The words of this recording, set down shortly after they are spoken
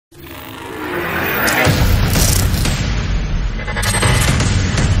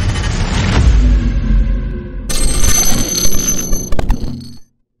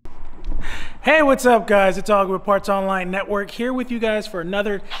Hey, what's up guys? It's Auggie with Parts Online Network here with you guys for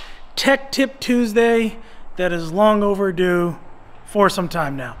another Tech Tip Tuesday that is long overdue for some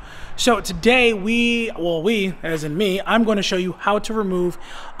time now. So today we, as in me, I'm going to show you how to remove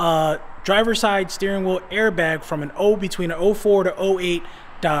a driver's side steering wheel airbag from between an 04 to 08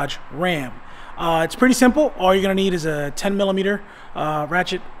 Dodge Ram. It's pretty simple. All you're going to need is a 10mm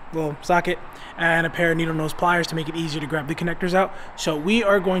ratchet little socket and a pair of needle nose pliers to make it easier to grab the connectors out. So we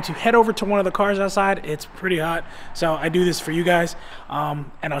are going to head over to one of the cars outside. It's pretty hot, so I do this for you guys,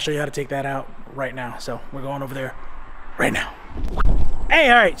 and I'll show you how to take that out right now. So we're going over there right now. Hey,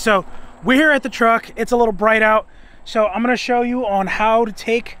 all right, so we're here at the truck. It's a little bright out, so I'm going to show you on how to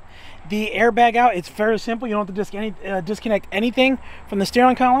take the airbag out. It's very simple. You don't have to disconnect anything from the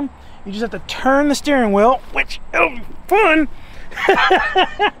steering column. You just have to turn the steering wheel, which is fun.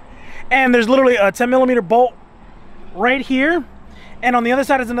 And there's literally a 10mm bolt right here, and on the other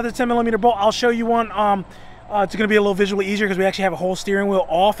side is another 10mm bolt. I'll show you one. It's going to be a little visually easier because we actually have a whole steering wheel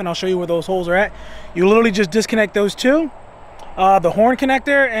off, and I'll show you where those holes are at. You literally just disconnect those two, the horn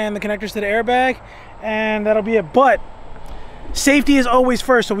connector and the connectors to the airbag, and that'll be it. But safety is always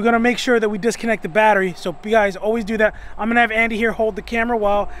first, so we're going to make sure that we disconnect the battery. So you guys always do that. I'm going to have Andy here hold the camera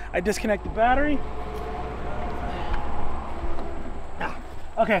while I disconnect the battery.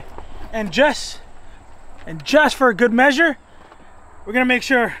 Okay. And just for a good measure, we're gonna make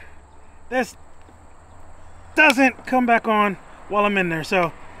sure this doesn't come back on while I'm in there.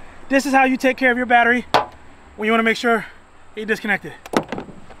 So this is how you take care of your battery when you want to make sure you disconnect it.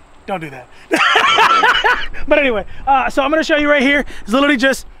 Don't do that. But anyway, so I'm gonna show you right here. It's literally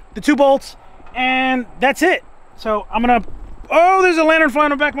just the two bolts, and that's it. So I'm gonna, oh, there's a lantern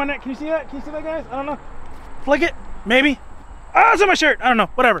flying on the back of my neck. Can you see that? Can you see that, guys? I don't know. Flick it, maybe. Oh, it's on my shirt. I don't know.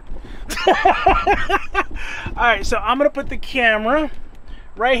 Whatever. Alright, so I'm gonna put the camera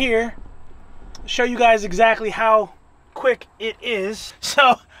right here, show you guys exactly how quick it is.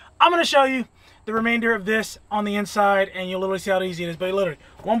 So I'm gonna show you the remainder of this on the inside, and you'll literally see how easy it is. But literally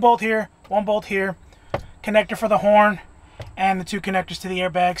one bolt here, connector for the horn, and the two connectors to the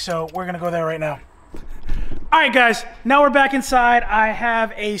airbag. So we're gonna go there right now. Alright guys, now we're back inside. I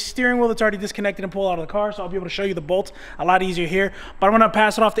have a steering wheel that's already disconnected and pulled out of the car, so I'll be able to show you the bolts a lot easier here. But I'm going to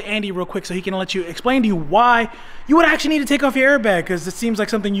pass it off to Andy real quick so he can explain to you why you would actually need to take off your airbag, because it seems like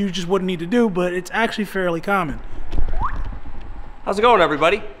something you just wouldn't need to do, but it's actually fairly common. How's it going,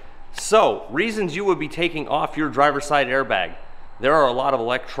 everybody? So, reasons you would be taking off your driver's side airbag. There are a lot of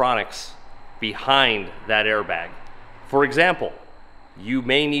electronics behind that airbag. For example, you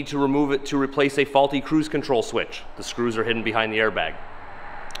may need to remove it to replace a faulty cruise control switch. The screws are hidden behind the airbag.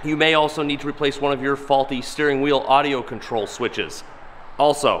 You may also need to replace one of your faulty steering wheel audio control switches.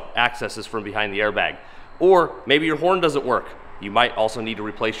 Also, accesses from behind the airbag. Or maybe your horn doesn't work. You might also need to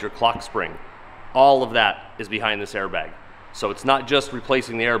replace your clock spring. All of that is behind this airbag. So it's not just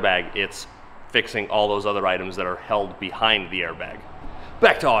replacing the airbag, it's fixing all those other items that are held behind the airbag.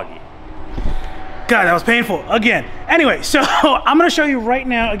 Back to Auggie. God, that was painful again. Anyway, so I'm going to show you right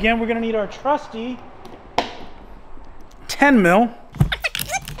now. Again, we're going to need our trusty 10mm.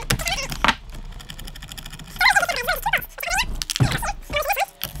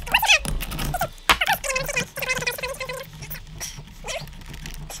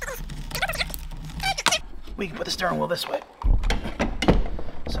 We can put the steering wheel this way.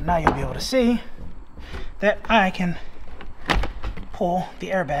 So now you'll be able to see that I can pull the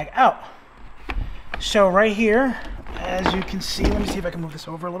airbag out. So right here, as you can see, let me see if I can move this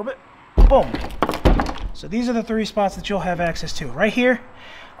over a little bit. Boom. So these are the three spots that you'll have access to. Right here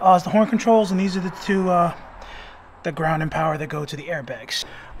is the horn controls, and these are the two, the ground and power that go to the airbags.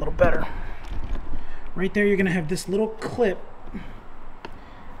 A little better. Right there, you're gonna have this little clip.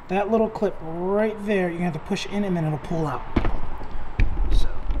 That little clip right there, you're gonna have to push in, and then it'll pull out. So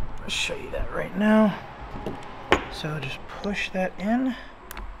I'll show you that right now. So just push that in.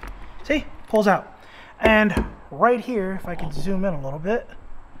 See, pulls out. And right here, if I can zoom in a little bit,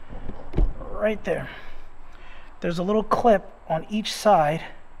 right there, there's a little clip on each side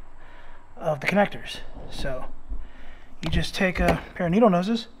of the connectors. So you just take a pair of needle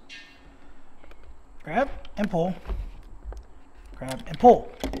noses, grab and pull, grab and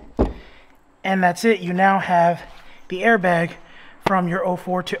pull. And that's it. You now have the airbag from your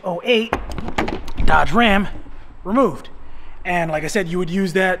 04 to 08 Dodge Ram removed. And like I said, you would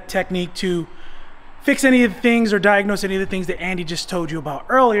use that technique to fix any of the things or diagnose any of the things that Andy just told you about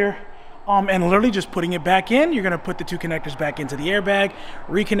earlier. And literally just putting it back in, you're gonna put the two connectors back into the airbag,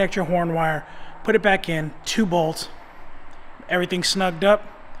 reconnect your horn wire, put it back in, two bolts, everything snugged up,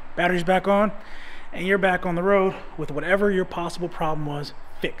 battery's back on, and you're back on the road with whatever your possible problem was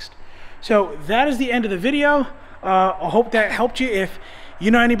fixed. So that is the end of the video. I hope that helped you. If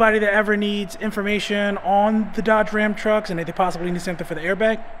you know anybody that ever needs information on the Dodge Ram trucks and if they possibly need something for the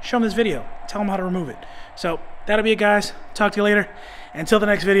airbag, show them this video. Tell them how to remove it. So that'll be it, guys. Talk to you later. Until the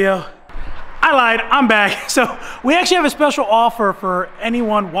next video. I lied, I'm back. So we actually have a special offer for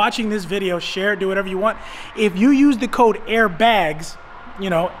anyone watching this video. Share, do whatever you want. If you use the code AIRBAGS, you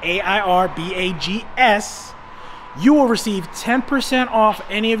know, AIRBAGS, you will receive 10% off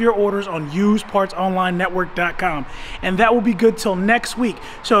any of your orders on usepartsonlinenetwork.com. And that will be good till next week.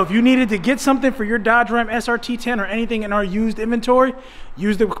 So if you needed to get something for your Dodge Ram SRT10 or anything in our used inventory,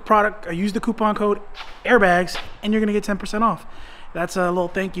 use the coupon code AIRBAGS and you're gonna get 10% off. That's a little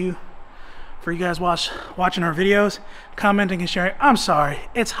thank you for you guys watching our videos, commenting and sharing. I'm sorry,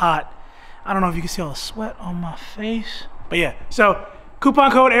 it's hot. I don't know if you can see all the sweat on my face, but yeah, so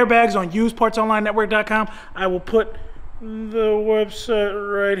coupon code AIRBAGS on usepartsonlinenetwork.com. I will put the website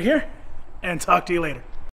right here and talk to you later.